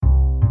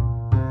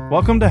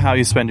Welcome to How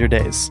You Spend Your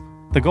Days.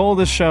 The goal of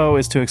this show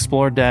is to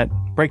explore debt,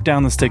 break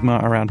down the stigma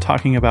around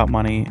talking about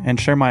money, and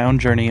share my own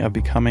journey of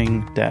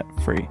becoming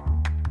debt-free.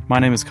 My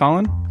name is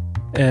Colin.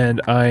 And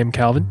I'm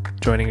Calvin,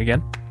 joining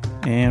again.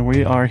 And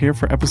we are here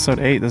for episode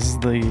 8. This is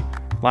the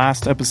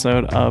last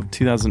episode of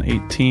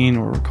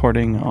 2018. We're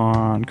recording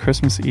on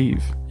Christmas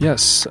Eve.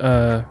 Yes,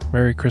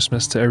 Merry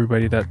Christmas to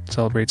everybody that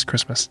celebrates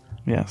Christmas.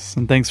 Yes,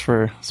 and thanks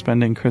for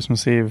spending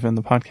Christmas Eve in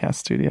the podcast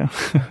studio.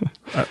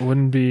 I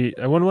wouldn't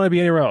want to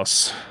be anywhere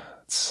else.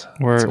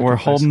 We're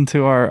holding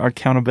to our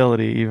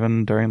accountability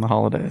even during the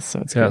holidays,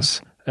 so it's yes.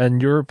 Good.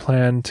 And your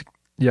plan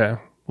to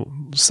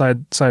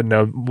side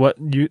note, what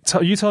you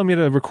telling me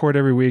to record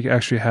every week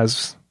actually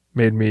has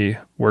made me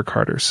work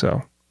harder.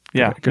 So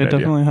yeah, good it idea.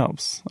 Definitely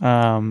helps.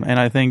 And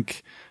I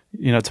think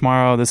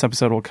tomorrow this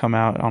episode will come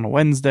out on a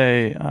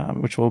Wednesday,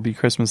 which will be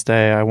Christmas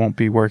Day. I won't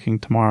be working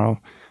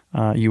tomorrow.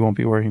 You won't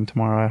be working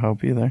tomorrow, I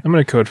hope, either. I'm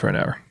going to code for an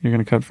hour. You're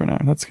going to code for an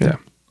hour. That's good. Yeah.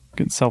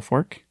 Good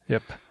self-work.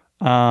 Yep.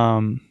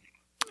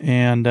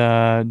 And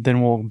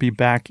then we'll be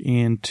back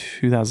in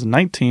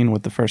 2019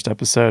 with the first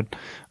episode,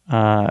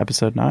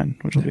 episode 9,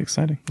 which will be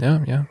exciting.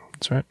 Yeah,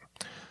 that's right.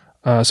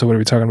 So what are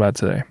we talking about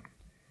today?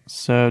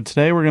 So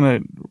today we're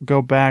going to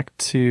go back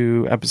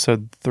to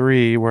episode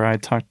 3, where I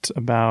talked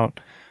about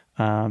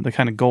the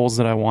kind of goals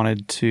that I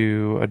wanted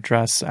to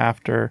address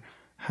after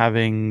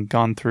having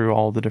gone through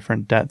all the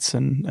different debts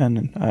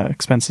and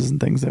expenses and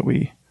things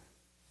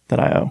that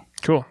I owe.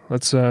 Cool.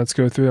 Let's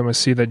go through them. I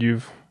see that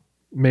you've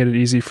made it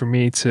easy for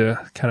me to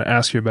kind of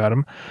ask you about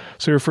them.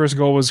 So your first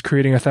goal was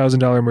creating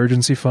 $1,000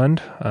 emergency fund.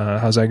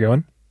 How's that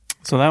going?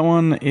 So that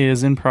one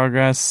is in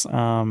progress.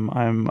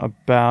 I'm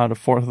about a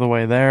fourth of the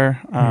way there.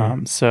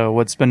 So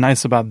what's been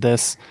nice about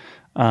this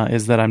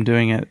is that I'm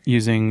doing it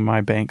using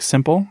my bank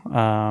Simple,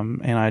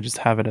 and I just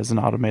have it as an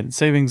automated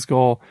savings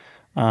goal.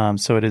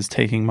 So it is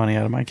taking money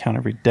out of my account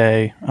every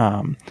day.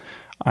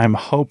 I'm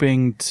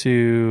hoping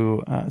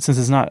to, since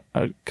it's not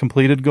a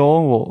completed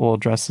goal, we'll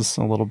address this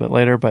a little bit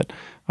later, but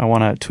I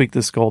want to tweak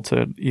this goal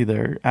to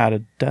either add a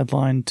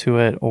deadline to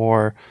it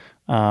or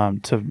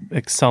to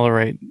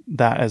accelerate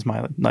that as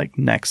my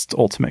next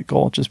ultimate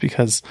goal, just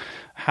because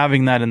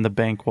having that in the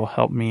bank will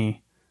help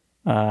me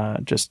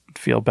just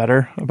feel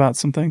better about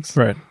some things.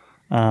 Right.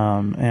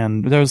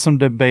 And there was some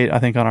debate, I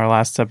think, on our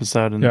last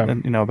episode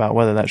and about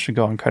whether that should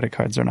go on credit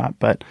cards or not.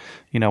 But,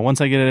 once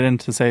I get it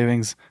into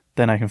savings,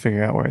 then I can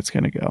figure out where it's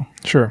going to go.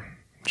 Sure.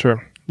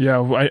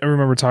 Yeah, I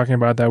remember talking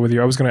about that with you.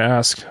 I was going to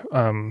ask,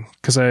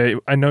 because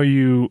I know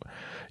you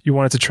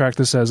wanted to track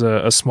this as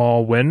a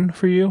small win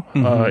for you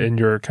in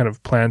your kind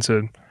of plan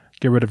to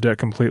get rid of debt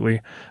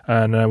completely.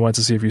 And I wanted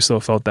to see if you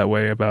still felt that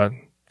way about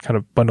kind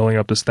of bundling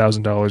up this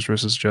 $1,000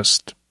 versus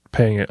just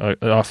paying it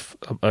off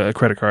a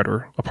credit card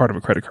or a part of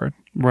a credit card.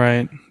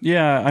 Right.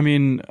 Yeah. I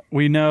mean,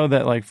 we know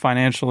that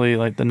financially,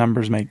 the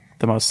numbers make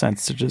the most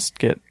sense to just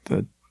get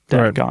the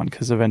debt gone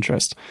because of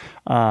interest.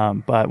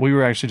 But we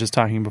were actually just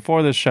talking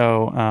before this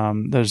show.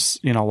 There's,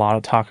 a lot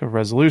of talk of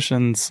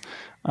resolutions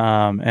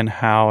and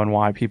how and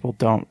why people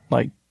don't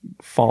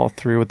follow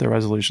through with their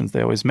resolutions.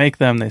 They always make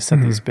them. They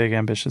set these big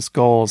ambitious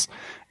goals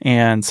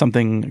and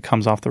something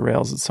comes off the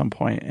rails at some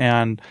point.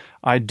 And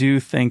I do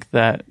think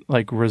that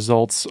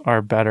results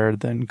are better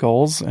than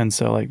goals. And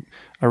so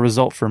a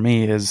result for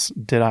me is,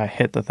 did I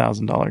hit the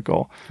 $1,000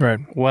 goal? Right.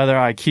 Whether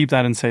I keep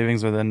that in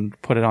savings or then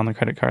put it on the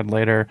credit card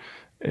later,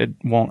 it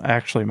won't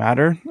actually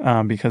matter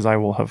because I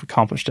will have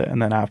accomplished it.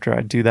 And then after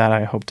I do that,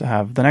 I hope to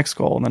have the next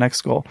goal and the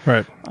next goal.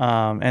 Right.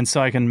 And so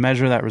I can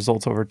measure that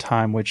results over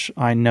time, which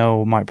I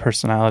know my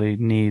personality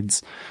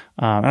needs.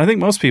 And I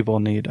think most people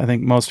need. I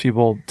think most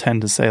people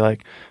tend to say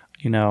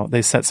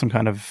they set some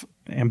kind of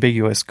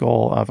ambiguous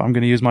goal of, I'm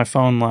going to use my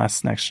phone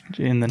less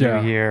in the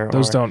new year.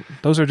 Those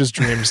are just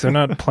dreams. They're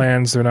not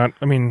plans. They're not,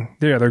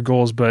 they're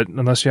goals, but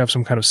unless you have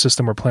some kind of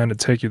system or plan to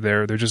take you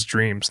there, they're just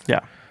dreams.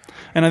 Yeah.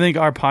 And I think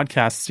our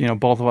podcasts,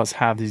 both of us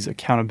have these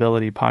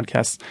accountability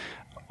podcasts,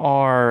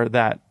 are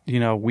that,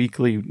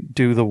 weekly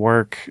do the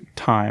work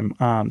time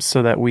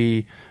so that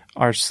we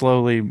are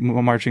slowly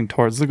marching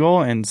towards the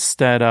goal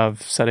instead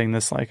of setting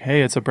this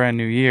hey, it's a brand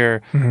new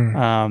year.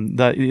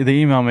 The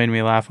email made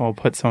me laugh, and we'll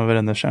put some of it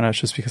in the show notes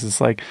just because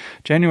it's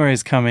January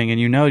is coming and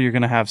you're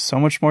going to have so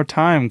much more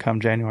time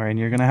come January and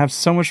you're going to have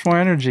so much more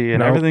energy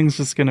and everything's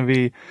just going to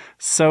be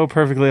so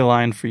perfectly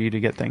aligned for you to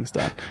get things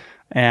done.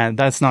 And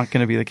that's not going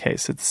to be the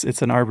case.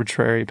 It's an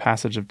arbitrary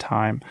passage of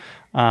time.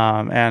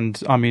 And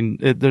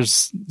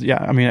there's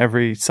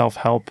every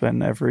self-help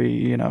and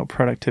every,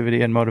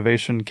 productivity and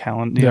motivation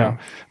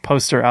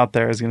poster out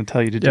there is going to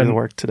tell you to do the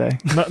work today.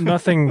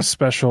 Nothing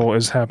special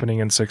is happening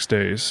in 6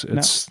 days.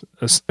 It's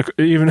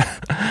even,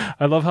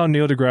 I love how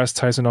Neil deGrasse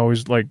Tyson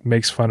always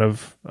makes fun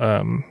of,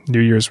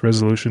 New Year's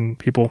resolution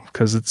people,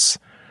 because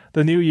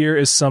the new year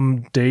is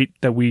some date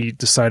that we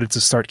decided to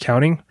start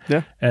counting.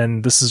 Yeah.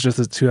 And this is just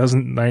the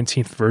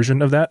 2019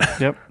 version of that.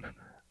 Yep.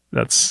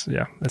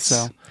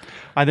 So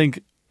I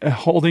think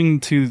holding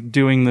to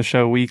doing the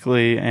show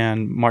weekly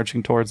and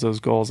marching towards those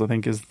goals, I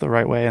think, is the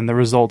right way. And the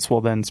results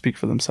will then speak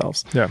for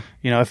themselves. Yeah.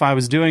 If I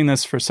was doing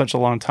this for such a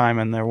long time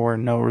and there were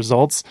no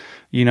results,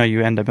 you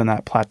end up in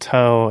that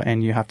plateau,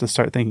 and you have to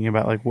start thinking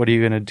about, like, what are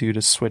you going to do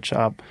to switch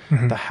up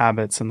the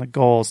habits and the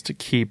goals to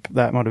keep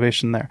that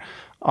motivation there.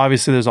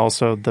 Obviously, there's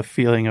also the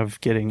feeling of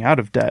getting out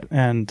of debt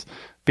and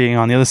being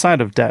on the other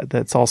side of debt.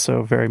 That's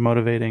also very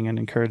motivating and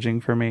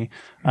encouraging for me.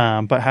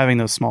 But having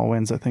those small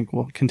wins, I think,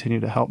 will continue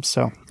to help.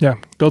 So yeah,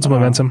 builds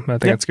momentum. I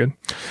think that's good.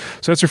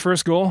 So that's your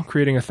first goal,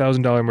 creating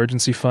 $1,000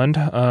 emergency fund.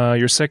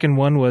 Your second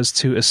one was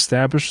to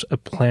establish a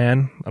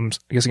plan. I'm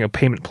guessing a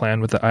payment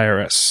plan with the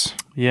IRS.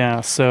 Yeah.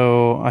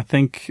 So I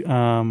think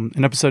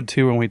in episode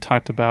 2, when we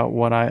talked about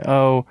what I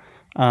owe,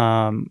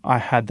 I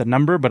had the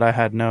number, but I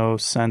had no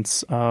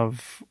sense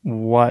of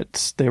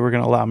what they were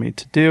going to allow me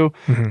to do.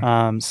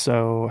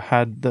 So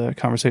had the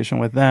conversation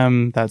with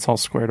them. That's all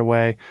squared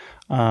away.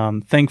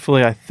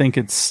 Thankfully, I think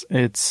it's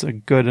a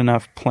good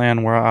enough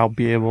plan where I'll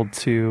be able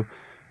to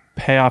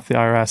pay off the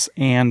IRS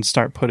and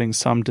start putting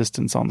some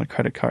distance on the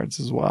credit cards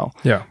as well.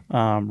 Yeah.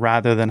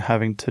 Rather than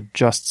having to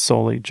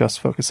solely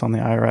focus on the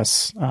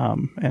IRS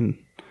and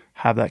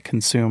have that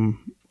consume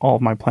all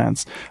of my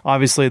plans.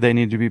 Obviously, they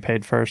need to be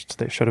paid first.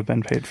 They should have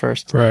been paid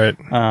first. Right.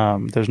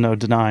 There's no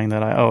denying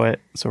that I owe it,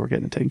 so we're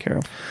getting it taken care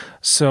of.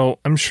 So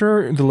I'm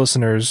sure the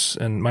listeners,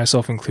 and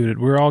myself included,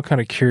 we're all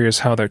kind of curious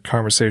how that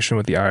conversation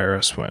with the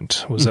IRS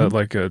went. Was that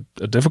like a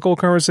difficult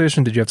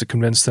conversation? Did you have to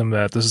convince them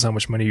that this is how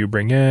much money you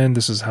bring in,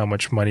 this is how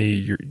much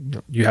money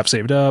you have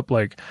saved up?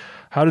 Like,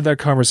 how did that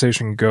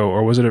conversation go?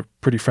 Or was it a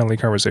pretty friendly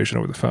conversation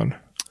over the phone?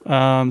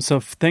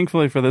 So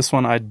thankfully for this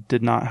one, I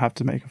did not have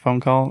to make a phone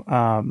call.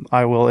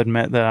 I will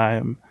admit that I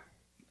am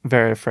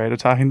very afraid of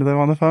talking to them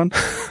on the phone,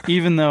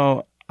 even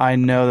though I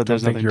know that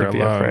there's nothing to be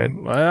afraid.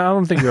 I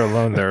don't think you're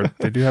alone there.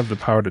 They do have the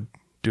power to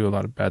do a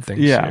lot of bad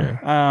things. Yeah.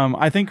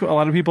 I think a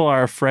lot of people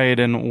are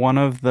afraid. And one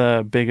of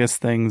the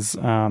biggest things,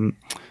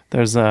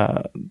 there's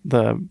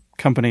the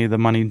company, The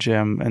Money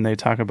Gym, and they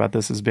talk about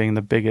this as being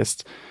the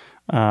biggest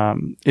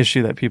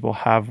issue that people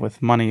have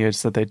with money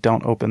is that they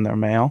don't open their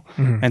mail.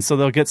 And so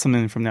they'll get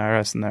something from the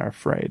IRS and they're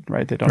afraid,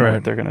 right? They don't know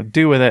what they're going to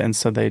do with it. And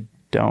so they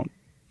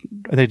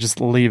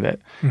just leave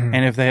it.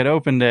 And if they had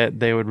opened it,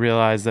 they would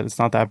realize that it's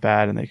not that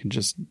bad and they can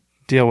just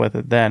deal with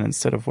it then,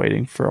 instead of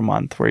waiting for a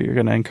month where you're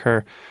going to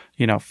incur,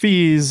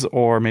 fees,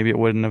 or maybe it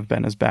wouldn't have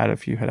been as bad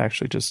if you had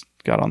actually just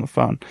got on the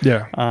phone.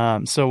 Yeah.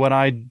 So what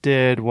I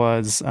did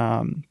was,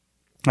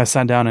 I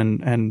sat down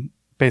and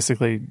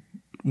basically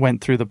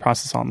went through the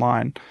process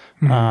online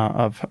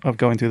of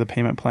going through the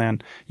payment plan.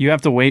 You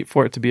have to wait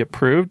for it to be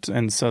approved.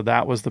 And so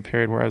that was the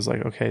period where I was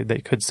like, okay, they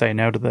could say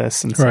no to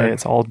this and say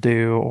it's all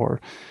due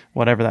or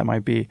whatever that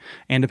might be.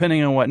 And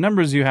depending on what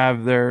numbers you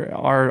have, there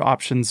are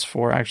options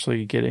for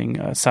actually getting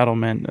a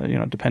settlement,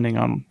 depending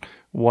on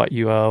what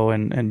you owe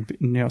and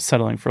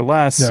settling for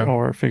less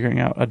or figuring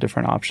out a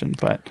different option.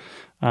 But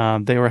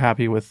they were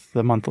happy with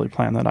the monthly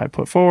plan that I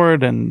put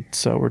forward, and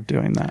so we're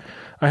doing that.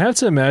 I have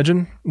to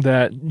imagine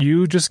that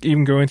you just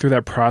even going through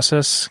that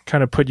process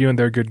kind of put you in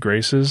their good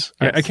graces.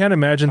 Yes. I can't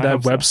imagine that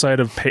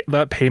website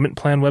that payment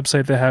plan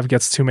website they have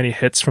gets too many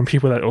hits from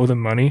people that owe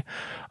them money.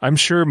 I'm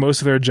sure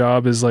most of their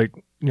job is like,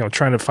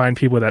 trying to find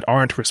people that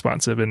aren't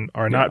responsive and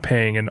are not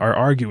paying and are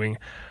arguing.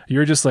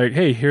 You're just like,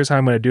 hey, here's how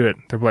I'm going to do it.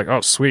 They're like,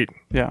 oh, sweet.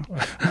 Yeah.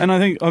 And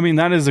I mean,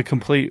 that is a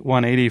complete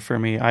 180 for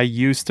me. I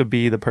used to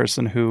be the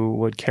person who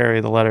would carry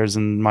the letters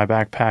in my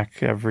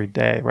backpack every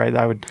day, right?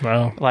 I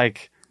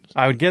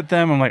would get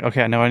them. I'm like,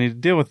 okay, I know I need to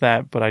deal with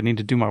that, but I need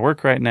to do my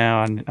work right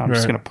now. And I'm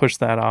just going to push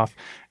that off.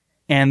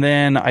 And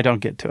then I don't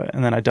get to it.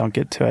 And then I don't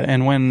get to it.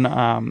 And when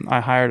I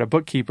hired a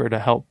bookkeeper to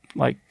help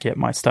get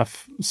my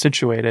stuff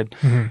situated,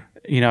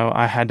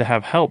 I had to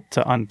have help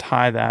to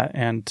untie that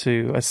and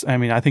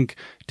I think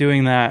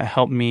doing that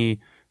helped me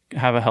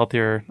have a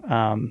healthier,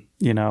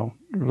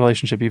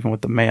 relationship even with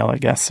the mail, I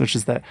guess, which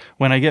is that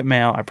when I get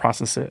mail, I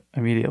process it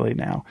immediately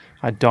now.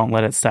 I don't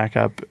let it stack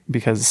up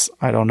because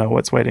I don't know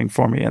what's waiting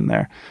for me in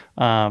there.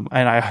 And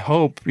I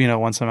hope,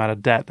 once I'm out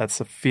of debt,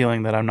 that's a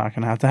feeling that I'm not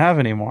going to have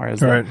anymore,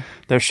 is that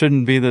there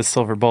shouldn't be this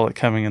silver bullet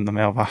coming in the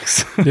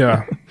mailbox.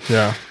 Yeah.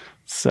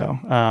 So,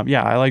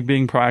 I like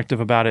being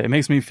proactive about it. It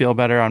makes me feel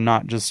better. I'm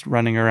not just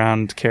running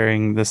around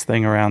carrying this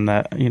thing around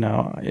that,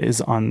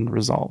 is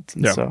unresolved.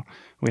 And so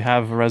we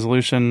have a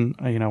resolution,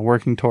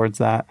 working towards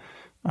that.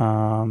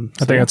 I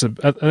think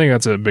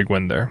that's a big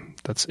win there.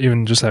 That's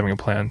even just having a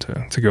plan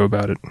to go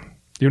about it.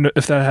 Even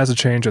if that has to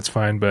change, that's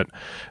fine. But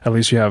at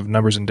least you have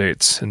numbers and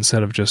dates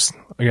instead of just,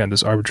 again,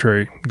 this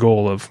arbitrary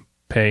goal of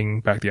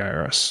paying back the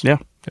IRS. Yeah.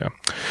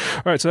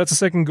 All right. So that's the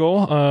second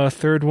goal.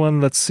 Third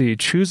one, let's see.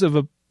 Choose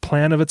a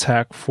plan of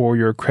attack for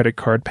your credit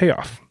card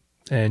payoff.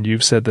 And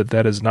you've said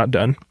that is not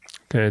done.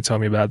 Can you tell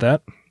me about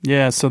that?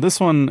 Yeah, so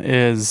this one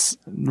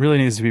really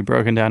needs to be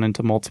broken down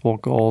into multiple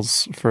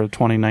goals for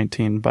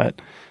 2019.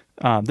 But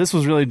this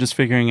was really just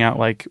figuring out,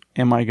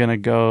 am I going to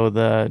go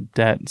the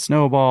debt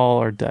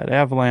snowball or debt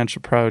avalanche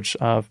approach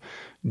of,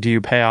 do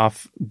you pay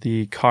off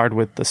the card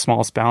with the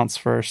smallest balance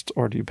first,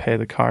 or do you pay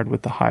the card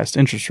with the highest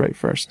interest rate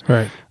first?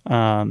 Right.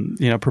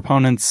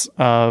 Proponents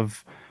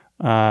of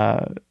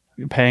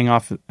paying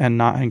off and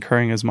not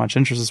incurring as much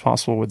interest as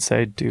possible would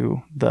say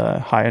do the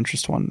high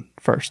interest one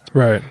first.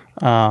 Right.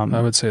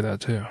 I would say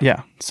that too.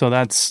 Yeah. So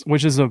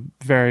which is a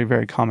very,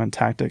 very common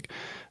tactic.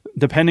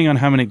 Depending on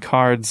how many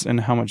cards and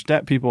how much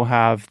debt people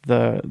have,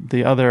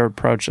 the other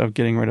approach of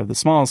getting rid of the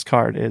smallest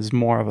card is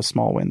more of a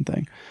small win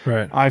thing.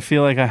 Right. I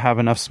feel like I have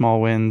enough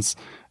small wins,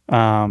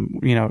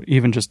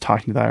 even just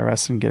talking to the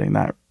IRS and getting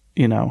that,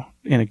 in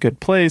a good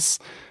place.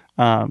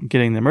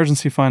 Getting the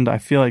emergency fund, I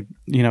feel like,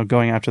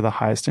 going after the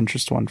highest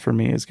interest one for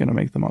me is going to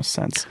make the most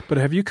sense. But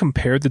have you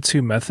compared the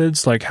two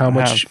methods? Like how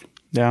much?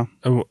 Yeah.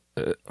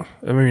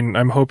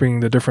 I'm hoping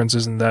the difference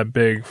isn't that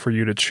big for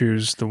you to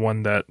choose the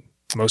one that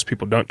most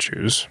people don't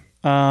choose.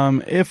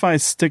 If I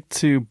stick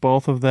to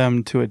both of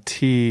them to a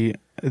T,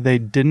 they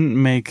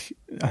didn't make,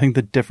 I think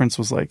the difference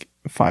was like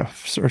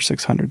 $500 or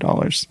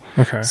 $600.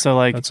 Okay.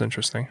 So that's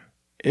interesting.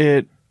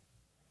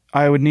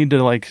 I would need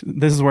to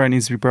this is where it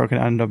needs to be broken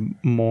out into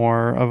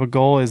more of a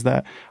goal, is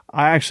that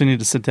I actually need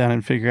to sit down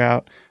and figure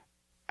out,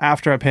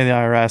 after I pay the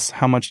IRS,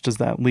 how much does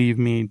that leave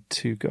me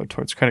to go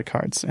towards credit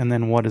cards? And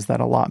then what is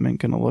that allotment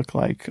going to look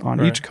like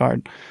on each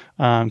card?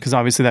 Because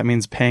obviously that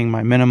means paying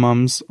my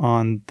minimums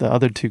on the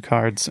other two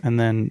cards and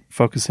then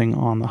focusing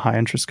on the high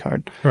interest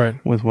card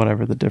with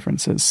whatever the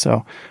difference is.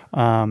 So,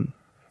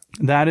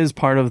 that is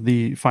part of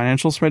the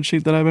financial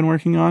spreadsheet that I've been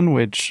working on,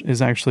 which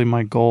is actually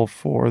my goal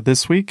for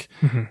this week,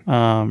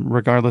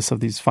 regardless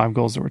of these 5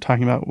 goals that we're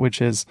talking about,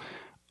 which is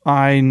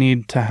I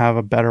need to have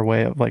a better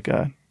way of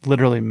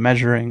literally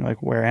measuring,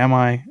 where am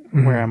I?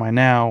 Where am I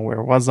now?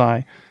 Where was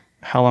I?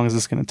 How long is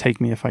this going to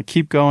take me if I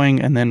keep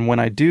going? And then when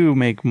I do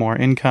make more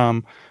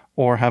income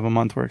or have a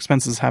month where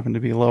expenses happen to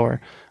be lower,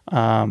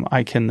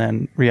 I can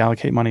then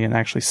reallocate money and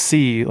actually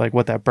see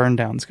what that burn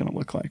down is going to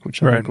look like,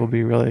 which I think will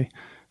be really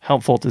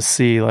helpful to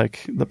see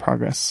the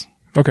progress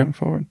going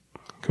forward.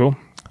 Cool.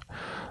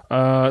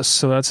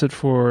 So that's it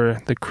for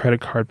the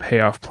credit card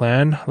payoff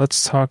plan.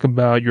 Let's talk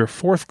about your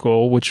 4th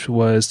goal, which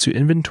was to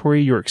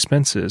inventory your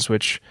expenses,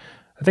 which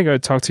I think I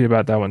talked to you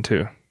about that one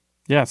too.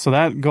 Yeah, so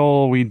that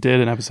goal we did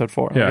in episode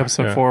 4. Yeah,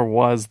 episode 4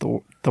 was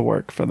the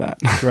work for that.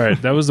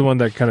 Right. That was the one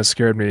that kind of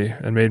scared me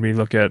and made me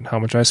look at how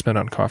much I spent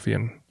on coffee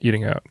and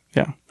eating out.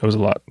 Yeah. That was a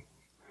lot.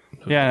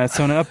 Yeah,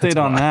 so an update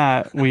on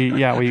that, we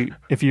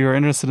if you're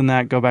interested in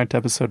that, go back to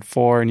episode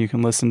 4 and you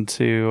can listen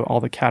to all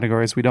the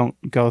categories. We don't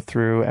go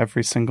through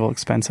every single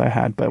expense I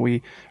had, but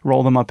we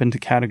roll them up into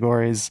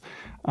categories.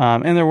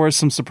 And there were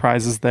some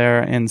surprises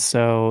there, and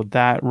so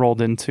that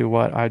rolled into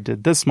what I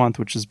did this month,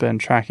 which has been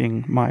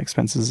tracking my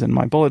expenses in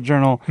my bullet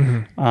journal.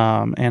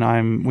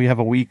 And we have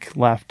a week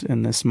left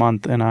in this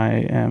month, and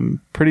I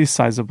am pretty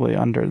sizably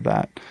under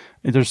that.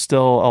 There's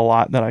still a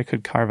lot that I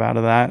could carve out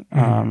of that,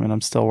 and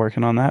I'm still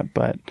working on that,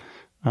 but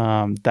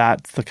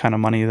that's the kind of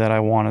money that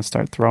I want to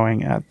start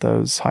throwing at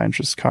those high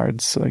interest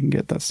cards so I can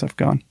get that stuff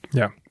going.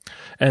 Yeah.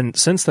 And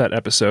since that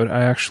episode,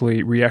 I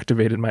actually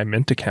reactivated my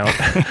Mint account.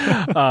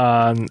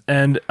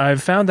 And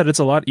I've found that it's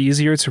a lot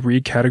easier to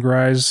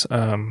recategorize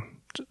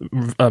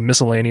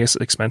miscellaneous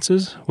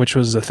expenses, which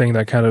was the thing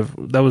that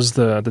that was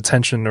the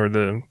tension or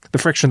the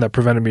friction that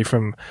prevented me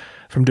from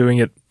doing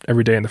it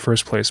every day in the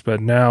first place. But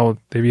now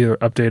they've either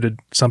updated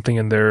something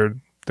in their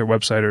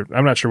website, or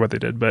I'm not sure what they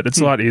did, but it's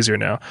a lot easier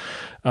now.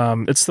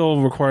 It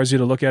still requires you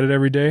to look at it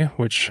every day,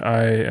 which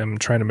I am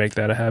trying to make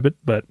that a habit,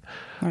 but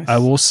nice. I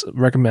will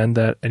recommend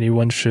that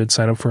anyone should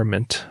sign up for a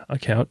Mint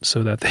account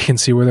so that they can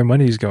see where their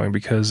money is going,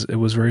 because it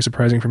was very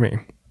surprising for me.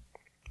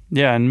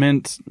 Yeah, and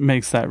Mint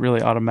makes that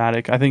really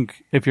automatic. I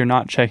think if you're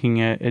not checking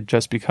it, it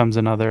just becomes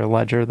another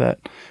ledger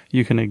that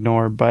you can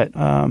ignore, but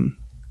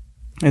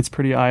it's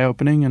pretty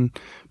eye-opening. And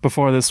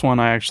before this one,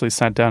 I actually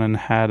sat down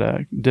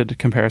and did a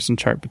comparison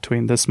chart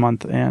between this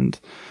month and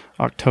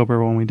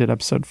October when we did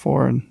episode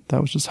 4, and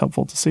that was just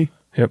helpful to see.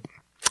 Yep.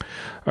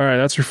 All right,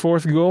 that's your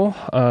 4th goal,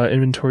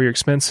 inventory your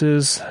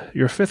expenses.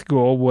 Your 5th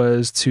goal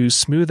was to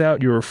smooth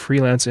out your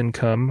freelance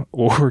income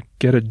or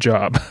get a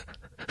job.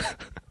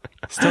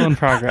 Still in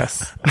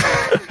progress.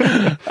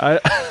 I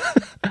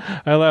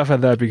laugh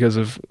at that because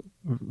of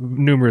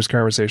numerous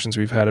conversations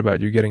we've had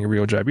about you getting a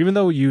real job, even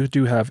though you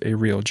do have a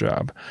real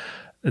job.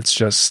 It's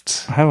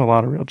just, I have a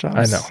lot of real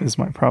jobs. I know. Is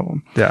my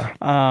problem. Yeah.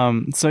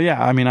 So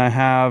yeah, I mean, I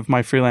have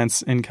my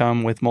freelance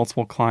income with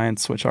multiple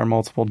clients, which are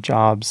multiple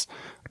jobs.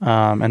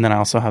 And then I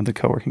also have the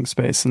co-working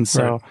space. And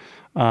so,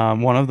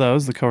 one of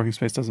those, the co-working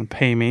space doesn't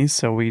pay me.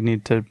 So we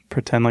need to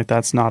pretend like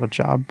that's not a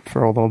job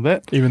for a little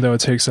bit. Even though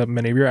it takes up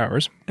many of your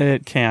hours.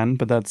 It can,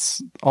 but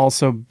that's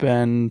also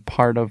been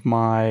part of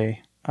my,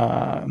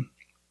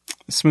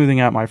 smoothing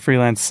out my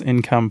freelance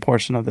income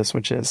portion of this,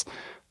 which is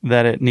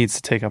that it needs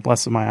to take up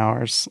less of my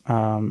hours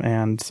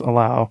and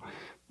allow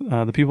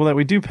the people that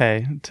we do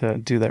pay to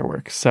do their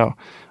work. So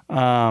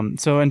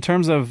in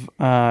terms of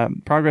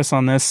progress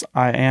on this,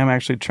 I am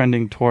actually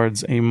trending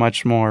towards a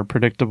much more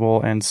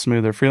predictable and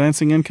smoother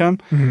freelancing income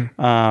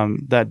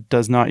that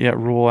does not yet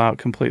rule out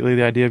completely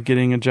the idea of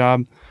getting a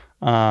job.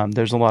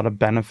 There's a lot of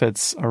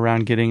benefits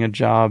around getting a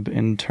job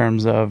in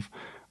terms of,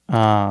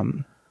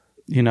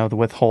 the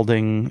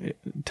withholding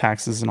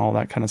taxes and all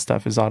that kind of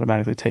stuff is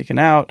automatically taken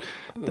out.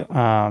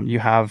 You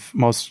have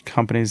most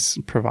companies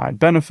provide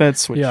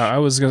benefits. Which, I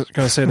was going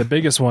to say the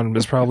biggest one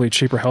is probably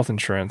cheaper health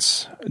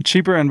insurance.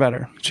 Cheaper and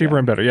better. Cheaper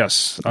and better,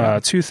 yes.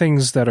 Two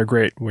things that are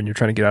great when you're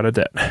trying to get out of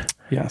debt.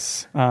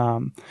 Yes.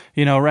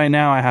 Right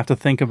now I have to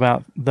think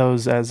about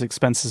those as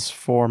expenses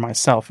for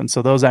myself. And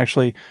so those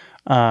actually,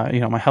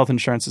 my health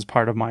insurance is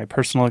part of my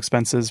personal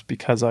expenses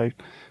because I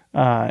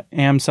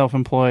am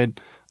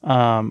self-employed.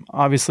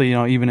 Obviously,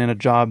 even in a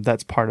job,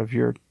 that's part of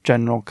your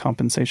general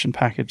compensation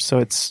package. So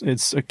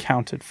it's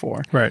accounted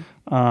for. Right.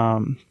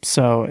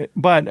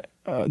 But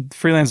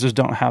freelancers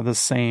don't have the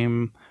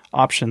same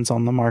options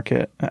on the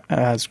market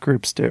as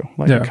groups do,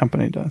 like a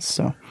company does.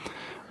 So,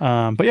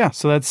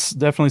 so that's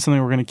definitely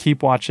something we're going to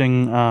keep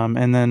watching.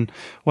 And then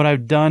what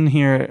I've done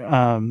here,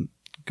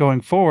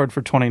 going forward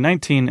for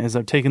 2019 is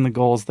I've taken the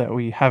goals that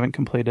we haven't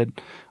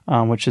completed,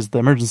 which is the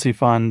emergency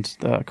fund,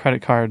 the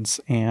credit cards,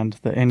 and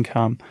the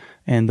income.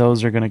 And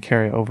those are going to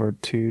carry over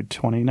to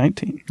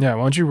 2019. Yeah,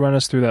 why don't you run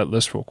us through that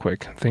list real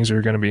quick? Things that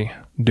you're going to be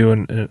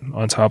doing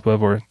on top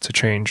of or to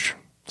change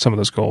some of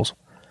those goals.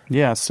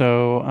 Yeah,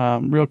 so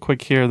real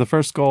quick here. The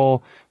first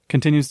goal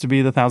continues to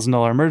be the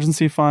 $1,000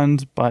 emergency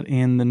fund, but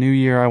in the new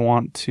year, I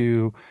want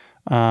to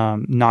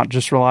not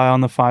just rely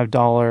on the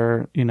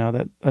 $5,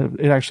 that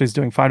it actually is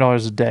doing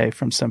 $5 a day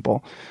from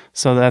Simple.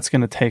 So that's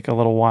going to take a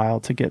little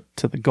while to get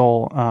to the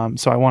goal.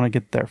 So I want to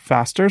get there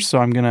faster. So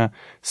I'm going to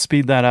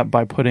speed that up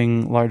by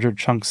putting larger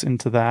chunks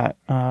into that,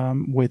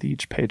 with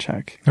each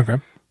paycheck. Okay.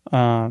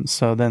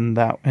 So then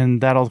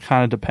that'll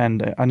kind of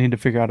depend. I need to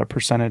figure out a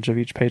percentage of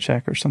each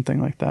paycheck or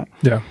something like that.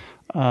 Yeah.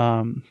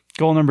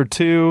 Goal number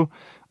 2.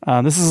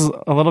 This is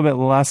a little bit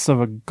less of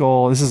a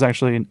goal. This is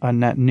actually a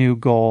net new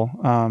goal,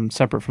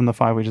 separate from the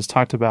 5 we just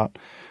talked about,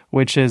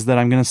 which is that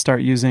I'm going to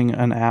start using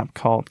an app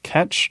called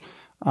Catch,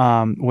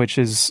 which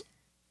is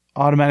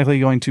automatically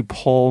going to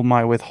pull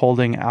my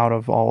withholding out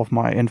of all of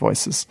my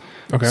invoices.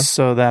 Okay.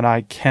 So that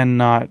I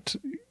cannot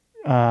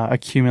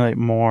accumulate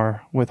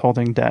more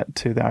withholding debt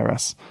to the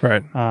IRS.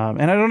 Right.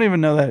 And I don't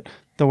even know that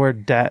the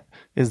word debt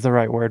is the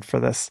right word for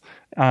this.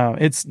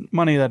 It's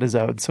money that is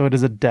owed, so it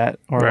is a debt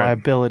or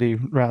liability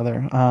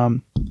rather.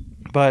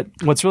 But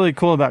what's really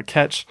cool about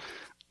Catch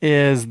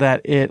is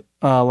that it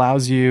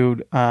allows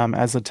you,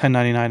 as a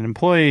 1099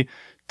 employee,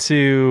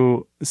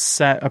 to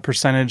set a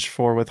percentage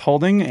for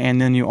withholding,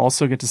 and then you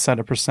also get to set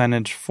a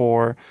percentage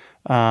for,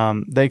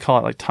 they call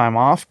it like time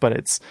off, but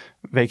it's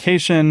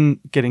vacation,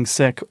 getting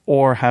sick,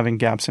 or having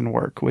gaps in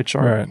work, which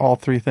are all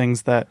 3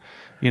 things that,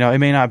 it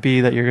may not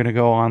be that you're going to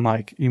go on,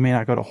 like, you may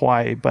not go to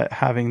Hawaii, but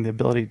having the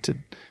ability to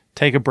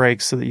take a break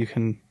so that you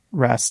can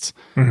rest,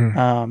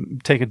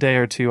 take a day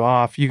or 2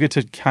 off. You get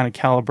to kind of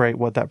calibrate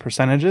what that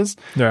percentage is.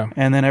 Yeah.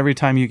 And then every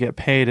time you get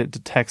paid, it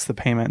detects the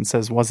payment and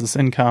says, was this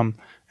income?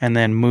 And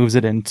then moves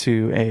it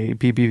into a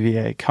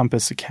BBVA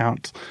Compass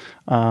account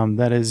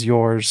that is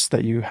yours,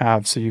 that you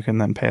have, so you can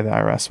then pay the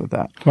IRS with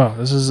that. Wow,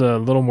 this is a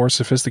little more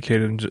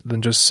sophisticated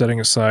than just setting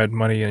aside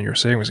money in your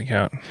savings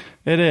account.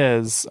 It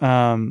is.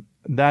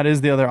 That is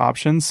the other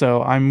option.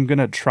 So I'm going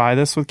to try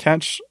this with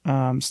Catch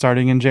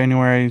starting in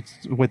January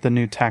with the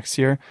new tax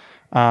year.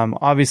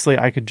 Obviously,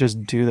 I could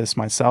just do this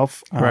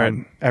myself.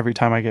 Every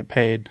time I get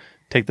paid,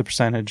 take the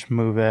percentage,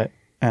 move it.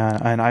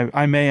 And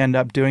I may end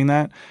up doing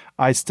that.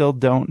 I still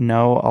don't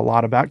know a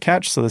lot about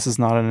Catch, so this is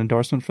not an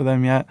endorsement for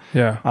them yet.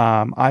 Yeah.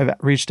 I've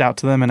reached out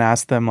to them and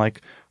asked them,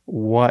 like,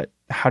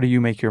 how do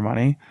you make your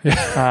money?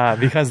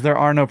 Because there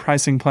are no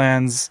pricing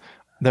plans.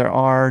 There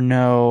are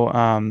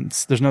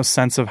there's no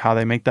sense of how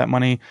they make that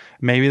money.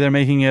 Maybe they're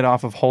making it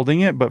off of holding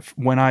it, but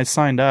when I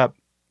signed up,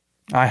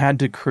 I had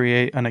to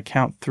create an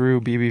account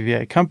through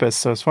BBVA Compass.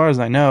 So as far as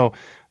I know,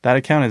 that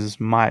account is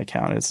my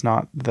account. It's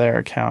not their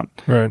account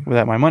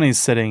that my money's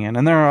sitting in.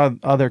 And there are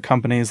other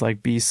companies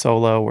like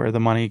BSolo where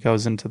the money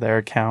goes into their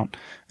account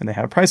and they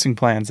have pricing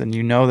plans, and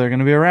they're going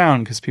to be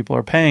around because people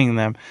are paying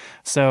them.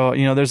 So,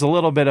 there's a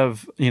little bit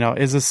of,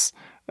 is this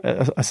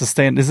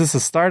is this a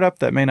startup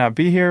that may not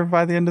be here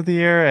by the end of the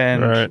year?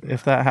 And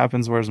if that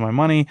happens, where's my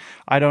money?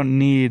 I don't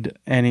need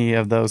any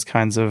of those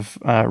kinds of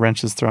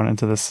wrenches thrown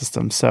into the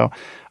system. So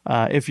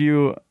if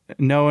you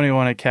know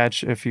anyone at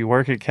Catch, if you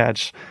work at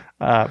Catch,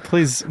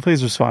 please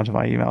respond to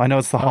my email. I know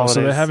it's the holidays.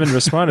 So they haven't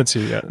responded to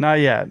you yet? Not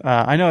yet.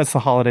 I know it's the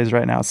holidays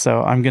right now.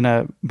 So I'm going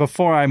to,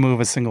 before I move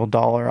a single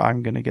dollar,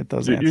 I'm going to get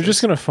those answers. You're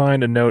just going to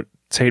find a note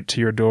taped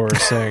to your door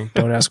saying,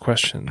 don't ask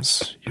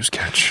questions, use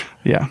Catch.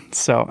 Yeah.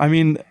 So,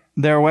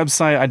 their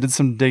website, I did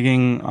some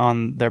digging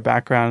on their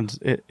background.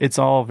 It's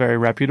all very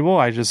reputable.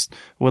 I just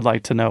would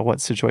like to know what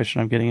situation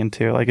I'm getting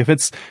into. Like, if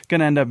it's going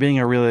to end up being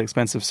a really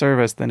expensive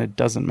service, then it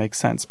doesn't make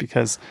sense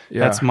because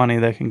that's money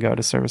that can go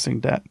to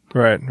servicing debt.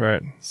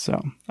 Right. So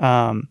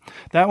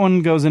that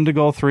one goes into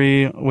goal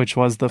 3, which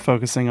was the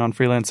focusing on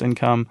freelance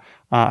income.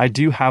 I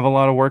do have a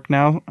lot of work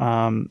now,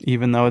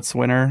 even though it's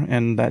winter,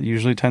 and that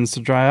usually tends to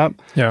dry up.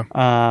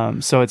 Yeah.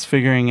 So it's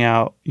figuring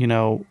out,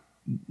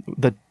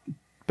 the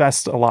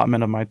best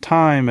allotment of my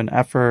time and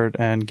effort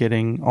and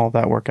getting all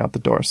that work out the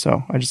door.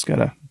 So I just got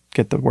to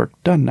get the work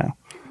done now.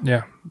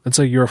 Yeah. It's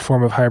like your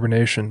form of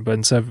hibernation, but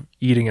instead of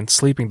eating and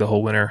sleeping the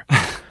whole winter,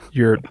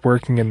 you're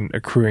working and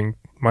accruing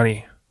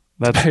money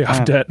to pay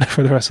off debt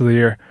for the rest of the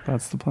year.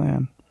 That's the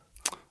plan.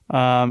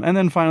 And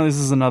then finally, this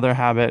is another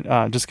habit,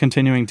 just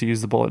continuing to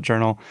use the bullet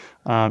journal.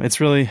 It's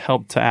really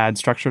helped to add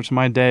structure to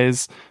my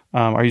days.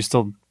 Are you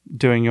still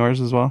doing yours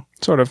as well?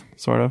 Sort of.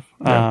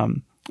 Yeah.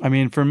 I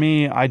mean, for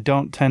me, I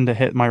don't tend to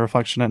hit my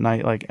reflection at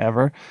night like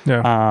ever.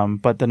 Yeah.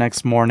 But the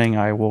next morning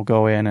I will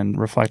go in and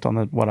reflect on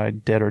what I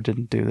did or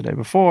didn't do the day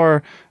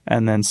before,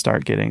 and then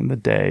start getting the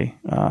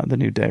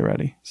new day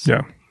ready.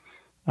 So,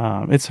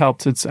 yeah. It's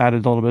helped. It's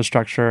added a little bit of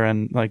structure,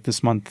 and like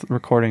this month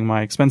recording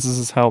my expenses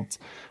has helped.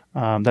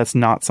 That's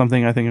not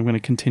something I think I'm going to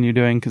continue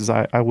doing, because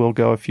I will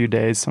go a few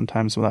days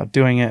sometimes without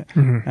doing it.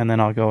 Mm-hmm. And then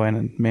I'll go in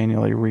and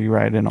manually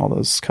rewrite in all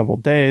those couple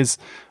days,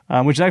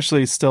 which is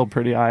actually still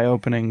pretty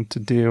eye-opening to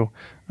do,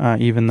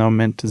 even though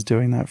Mint is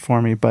doing that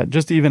for me. But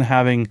just even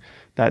having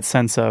that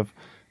sense of,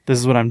 this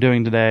is what I'm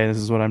doing today, this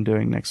is what I'm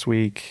doing next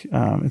week,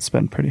 it's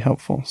been pretty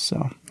helpful.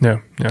 So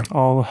yeah.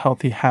 all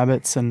healthy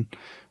habits and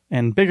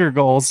bigger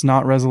goals,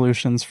 not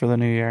resolutions for the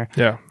new year.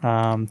 Yeah.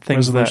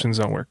 Resolutions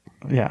don't work.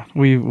 Yeah,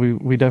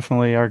 we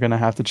definitely are going to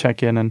have to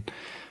check in and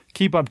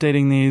keep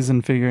updating these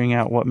and figuring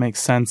out what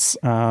makes sense.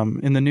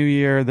 In the new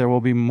year, there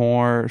will be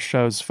more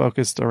shows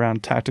focused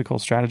around tactical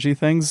strategy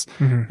things,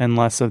 mm-hmm. and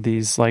less of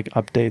these like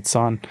updates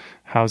on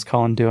how's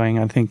Colin doing.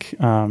 I think,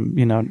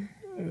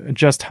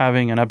 just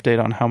having an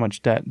update on how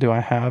much debt do I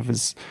have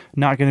is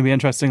not going to be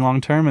interesting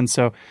long term. And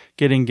so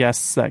getting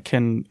guests that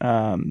can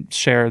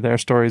share their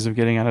stories of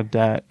getting out of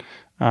debt,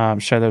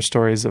 share their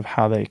stories of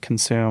how they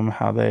consume,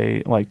 how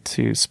they like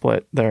to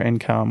split their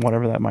income,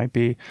 whatever that might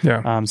be,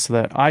 so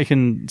that I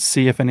can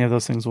see if any of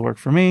those things will work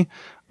for me.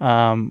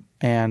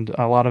 And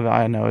a lot of it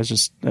I know is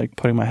just like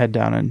putting my head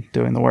down and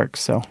doing the work.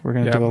 So we're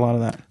going to do a lot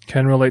of that.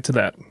 Can relate to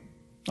that.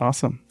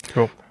 Awesome.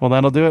 Cool. Well,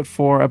 that'll do it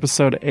for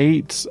episode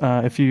 8.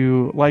 If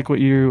you like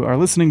what you are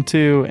listening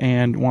to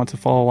and want to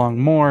follow along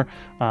more,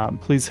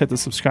 please hit the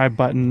subscribe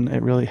button.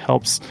 It really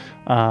helps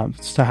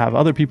to have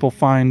other people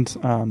find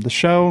the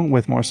show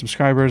with more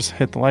subscribers.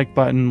 Hit the like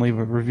button, leave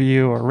a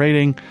review or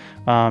rating.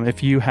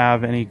 If you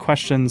have any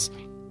questions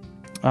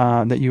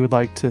that you would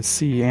like to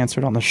see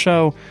answered on the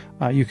show,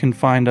 you can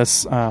find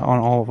us on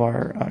all of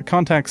our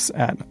contacts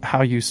at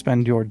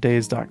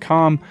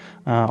howyousspendyourdays.com.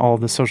 All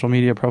of the social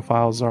media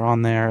profiles are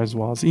on there, as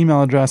well as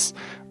email address.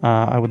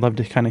 I would love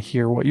to kind of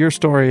hear what your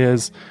story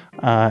is,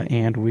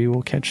 and we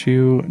will catch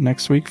you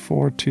next week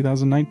for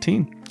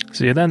 2019.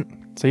 See you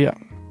then. See ya.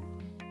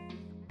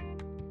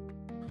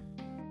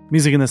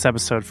 Music in this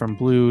episode from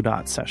Blue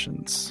Dot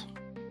Sessions.